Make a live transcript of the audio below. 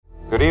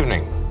Good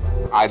evening.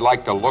 I'd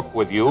like to look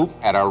with you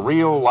at a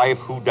real-life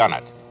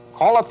whodunit.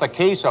 Call it the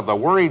case of the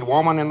worried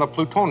woman in the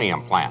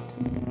plutonium plant.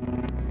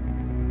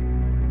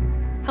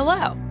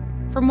 Hello.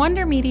 From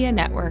Wonder Media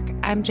Network,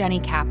 I'm Jenny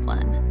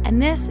Kaplan, and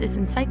this is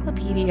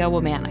Encyclopedia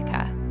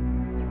Womanica.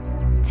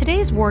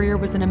 Today's warrior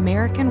was an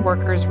American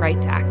workers'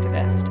 rights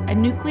activist, a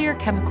nuclear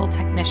chemical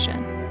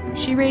technician.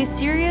 She raised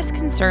serious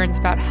concerns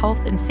about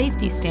health and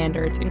safety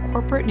standards in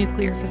corporate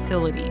nuclear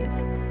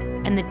facilities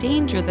and the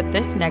danger that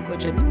this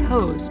negligence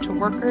posed to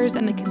workers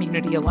and the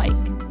community alike.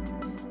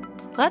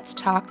 Let's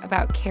talk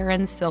about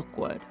Karen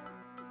Silkwood.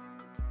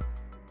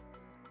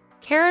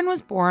 Karen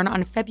was born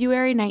on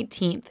February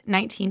 19,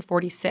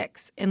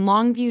 1946, in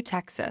Longview,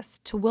 Texas,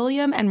 to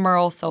William and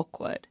Merle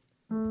Silkwood.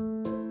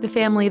 The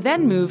family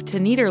then moved to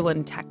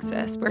Nederland,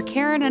 Texas, where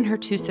Karen and her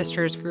two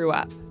sisters grew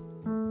up.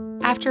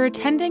 After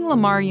attending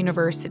Lamar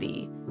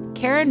University,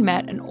 Karen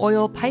met an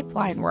oil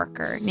pipeline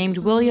worker named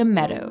William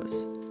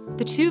Meadows.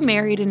 The two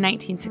married in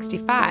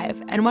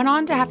 1965 and went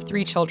on to have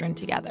 3 children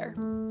together.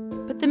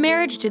 But the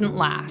marriage didn't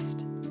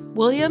last.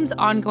 William's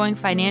ongoing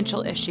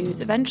financial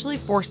issues eventually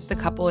forced the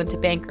couple into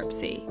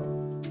bankruptcy.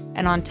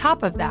 And on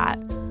top of that,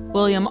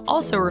 William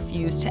also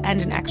refused to end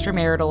an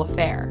extramarital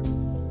affair.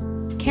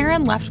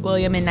 Karen left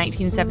William in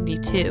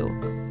 1972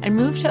 and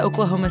moved to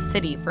Oklahoma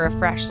City for a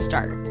fresh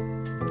start.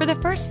 For the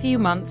first few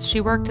months,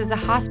 she worked as a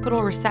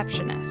hospital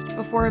receptionist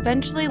before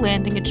eventually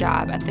landing a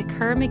job at the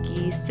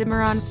Kerr-McGee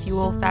Cimarron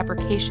fuel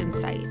fabrication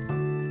site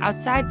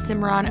outside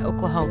Cimarron,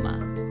 Oklahoma.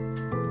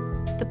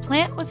 The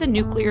plant was a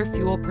nuclear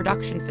fuel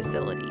production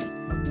facility,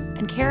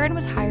 and Karen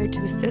was hired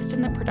to assist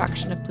in the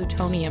production of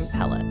plutonium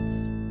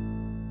pellets.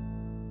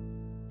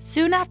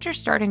 Soon after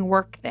starting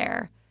work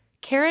there,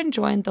 Karen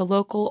joined the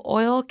local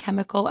Oil,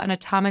 Chemical, and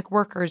Atomic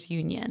Workers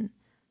Union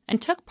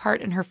and took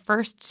part in her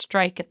first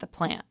strike at the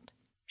plant.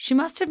 She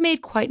must have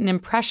made quite an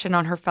impression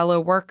on her fellow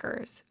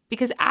workers,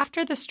 because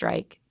after the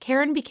strike,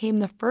 Karen became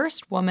the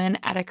first woman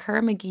at a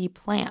Kerr-McGee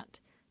plant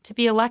to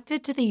be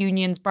elected to the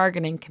union's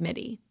bargaining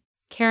committee.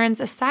 Karen's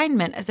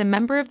assignment as a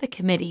member of the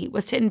committee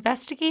was to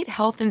investigate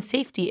health and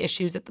safety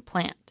issues at the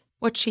plant.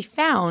 What she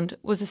found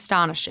was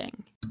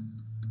astonishing.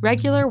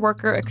 Regular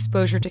worker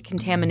exposure to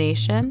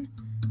contamination,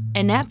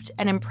 inept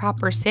and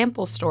improper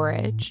sample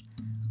storage,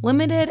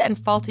 limited and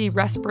faulty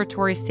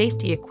respiratory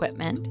safety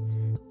equipment,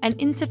 and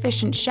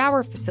insufficient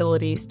shower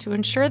facilities to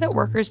ensure that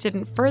workers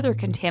didn't further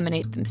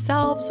contaminate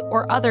themselves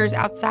or others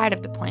outside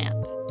of the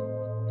plant.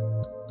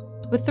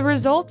 With the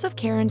results of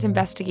Karen's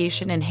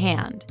investigation in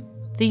hand,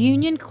 the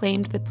union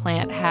claimed the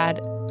plant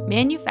had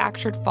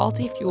manufactured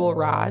faulty fuel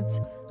rods,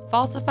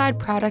 falsified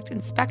product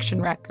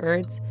inspection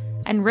records,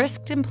 and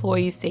risked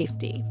employee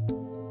safety.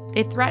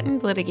 They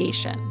threatened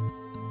litigation.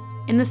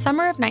 In the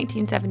summer of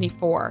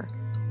 1974,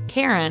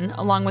 Karen,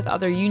 along with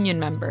other union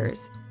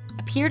members,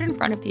 appeared in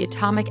front of the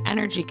Atomic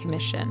Energy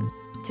Commission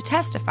to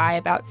testify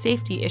about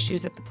safety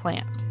issues at the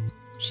plant.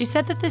 She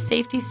said that the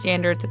safety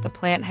standards at the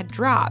plant had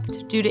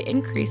dropped due to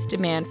increased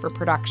demand for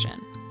production.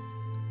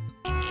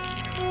 A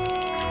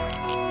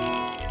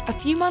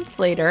few months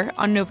later,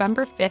 on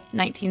November 5,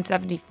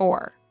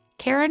 1974,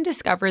 Karen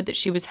discovered that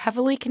she was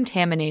heavily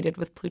contaminated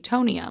with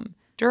plutonium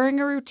during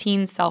a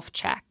routine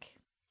self-check.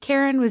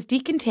 Karen was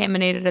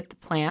decontaminated at the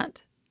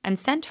plant and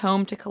sent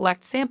home to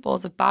collect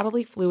samples of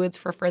bodily fluids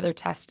for further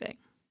testing.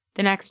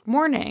 The next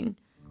morning,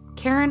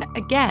 Karen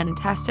again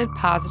tested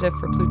positive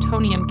for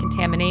plutonium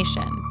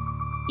contamination,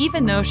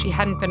 even though she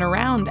hadn't been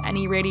around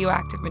any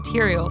radioactive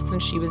material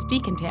since she was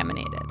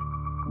decontaminated.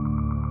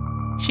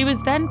 She was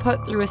then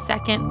put through a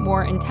second,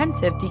 more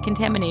intensive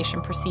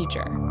decontamination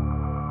procedure.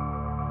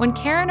 When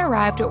Karen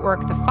arrived at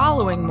work the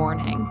following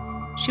morning,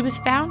 she was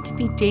found to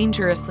be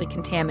dangerously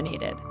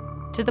contaminated,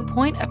 to the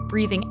point of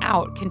breathing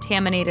out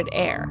contaminated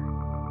air.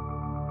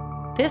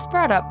 This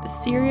brought up the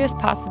serious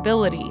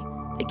possibility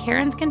that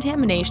Karen's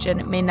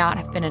contamination may not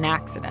have been an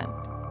accident.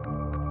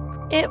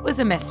 It was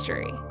a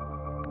mystery.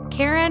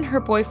 Karen,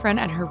 her boyfriend,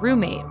 and her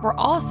roommate were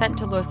all sent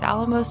to Los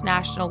Alamos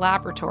National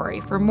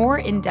Laboratory for more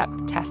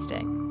in-depth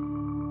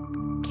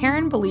testing.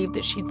 Karen believed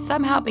that she'd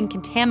somehow been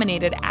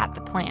contaminated at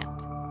the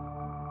plant.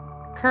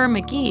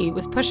 Kerr-McGee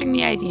was pushing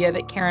the idea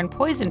that Karen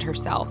poisoned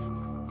herself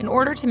in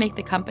order to make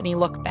the company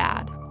look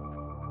bad.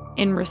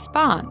 In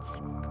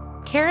response,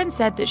 Karen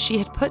said that she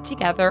had put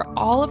together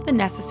all of the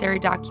necessary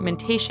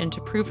documentation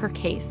to prove her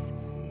case,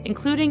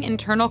 including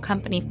internal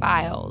company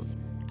files,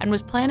 and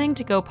was planning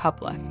to go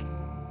public.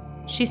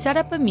 She set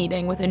up a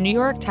meeting with a New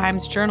York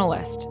Times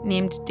journalist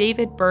named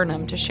David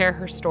Burnham to share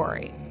her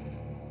story.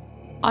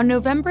 On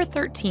November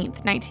 13,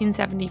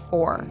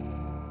 1974,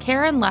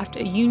 Karen left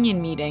a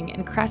union meeting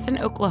in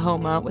Crescent,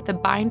 Oklahoma with a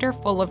binder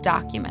full of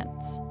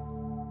documents.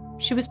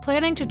 She was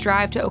planning to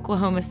drive to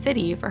Oklahoma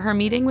City for her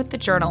meeting with the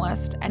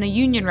journalist and a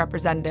union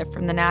representative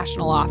from the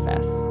national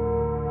office.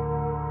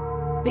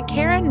 But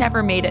Karen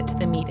never made it to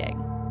the meeting.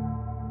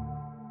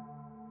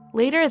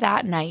 Later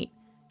that night,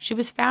 she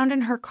was found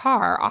in her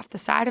car off the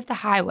side of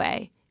the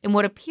highway in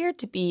what appeared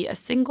to be a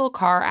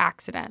single-car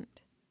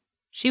accident.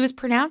 She was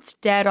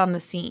pronounced dead on the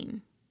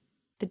scene.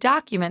 The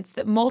documents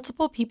that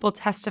multiple people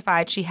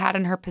testified she had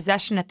in her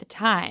possession at the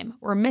time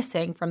were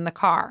missing from the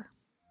car.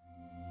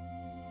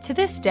 To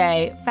this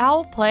day,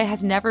 foul play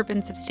has never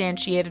been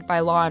substantiated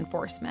by law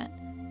enforcement,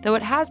 though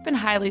it has been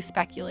highly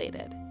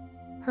speculated.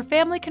 Her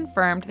family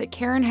confirmed that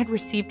Karen had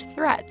received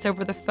threats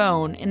over the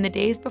phone in the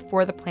days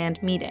before the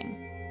planned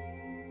meeting.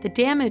 The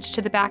damage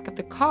to the back of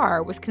the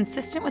car was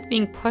consistent with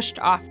being pushed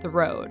off the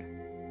road,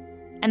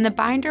 and the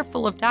binder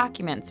full of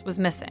documents was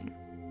missing.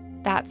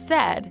 That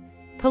said,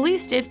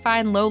 police did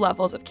find low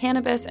levels of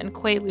cannabis and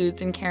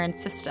quaaludes in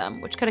Karen's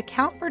system, which could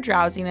account for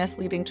drowsiness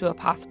leading to a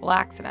possible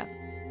accident.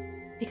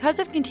 Because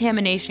of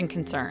contamination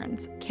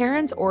concerns,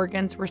 Karen's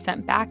organs were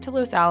sent back to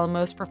Los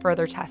Alamos for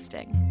further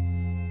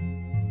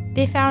testing.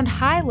 They found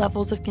high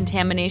levels of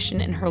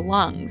contamination in her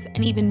lungs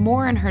and even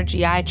more in her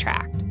GI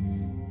tract,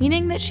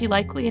 meaning that she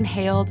likely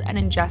inhaled and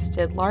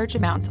ingested large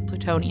amounts of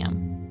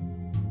plutonium.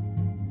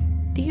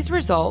 These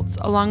results,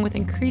 along with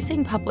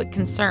increasing public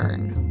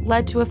concern,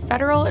 led to a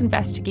federal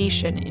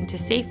investigation into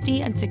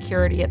safety and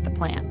security at the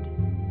plant.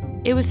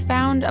 It was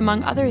found,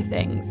 among other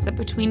things, that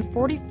between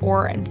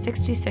 44 and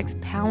 66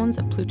 pounds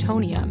of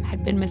plutonium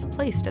had been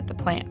misplaced at the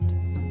plant.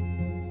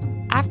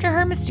 After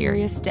her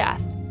mysterious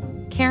death,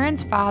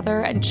 Karen's father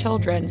and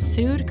children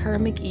sued Kerr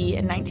McGee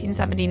in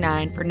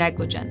 1979 for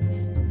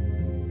negligence.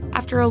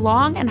 After a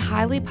long and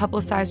highly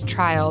publicized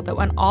trial that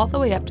went all the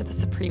way up to the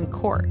Supreme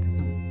Court,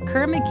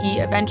 Kerr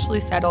McGee eventually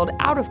settled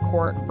out of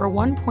court for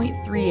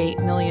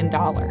 $1.38 million.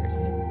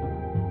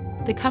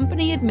 The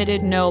company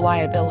admitted no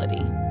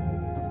liability.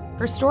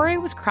 Her story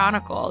was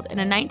chronicled in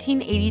a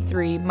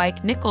 1983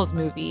 Mike Nichols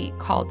movie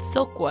called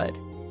Silkwood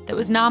that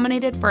was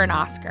nominated for an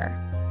Oscar.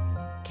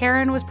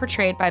 Karen was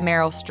portrayed by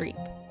Meryl Streep.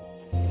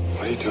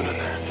 What are you doing in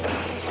there?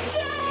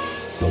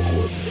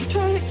 Silkwood. They're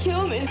trying to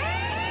kill me.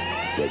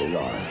 There they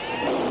are.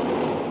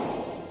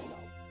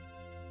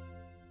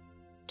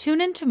 Tune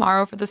in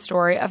tomorrow for the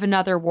story of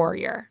another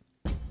warrior.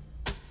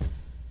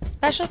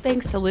 Special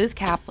thanks to Liz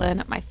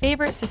Kaplan, my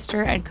favorite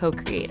sister and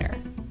co-creator.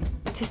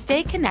 To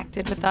stay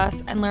connected with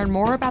us and learn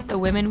more about the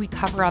women we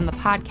cover on the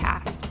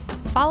podcast,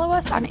 follow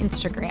us on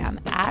Instagram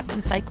at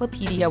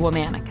Encyclopedia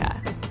Womanica.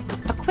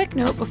 A quick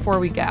note before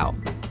we go.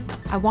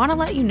 I want to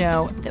let you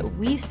know that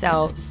we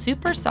sell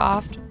super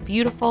soft,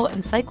 beautiful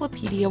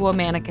Encyclopedia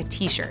Womanica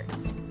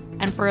t-shirts.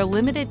 And for a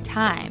limited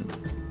time,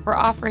 we're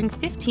offering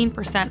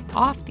 15%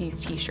 off these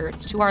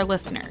t-shirts to our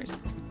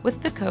listeners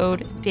with the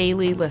code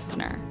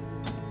DAILYLISTENER.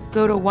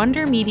 Go to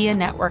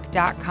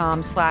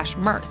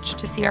wondermedianetwork.com/merch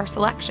to see our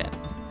selection.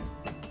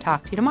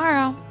 Talk to you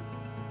tomorrow.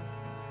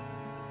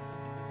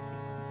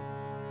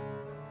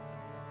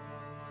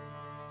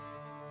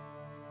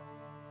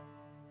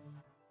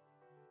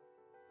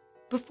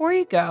 Before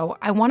you go,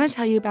 I want to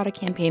tell you about a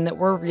campaign that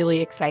we're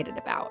really excited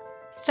about.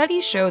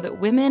 Studies show that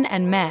women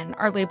and men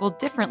are labeled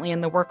differently in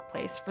the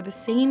workplace for the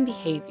same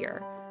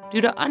behavior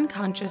due to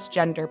unconscious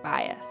gender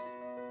bias.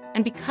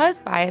 And because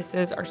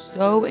biases are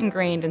so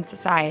ingrained in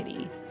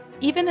society,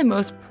 even the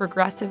most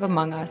progressive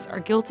among us are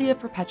guilty of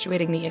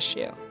perpetuating the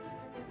issue.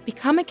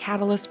 Become a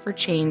catalyst for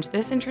change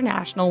this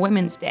International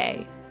Women's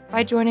Day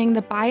by joining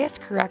the Bias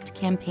Correct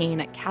campaign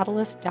at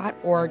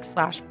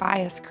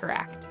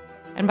catalyst.org/biascorrect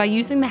and by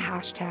using the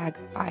hashtag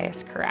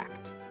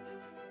BiasCorrect.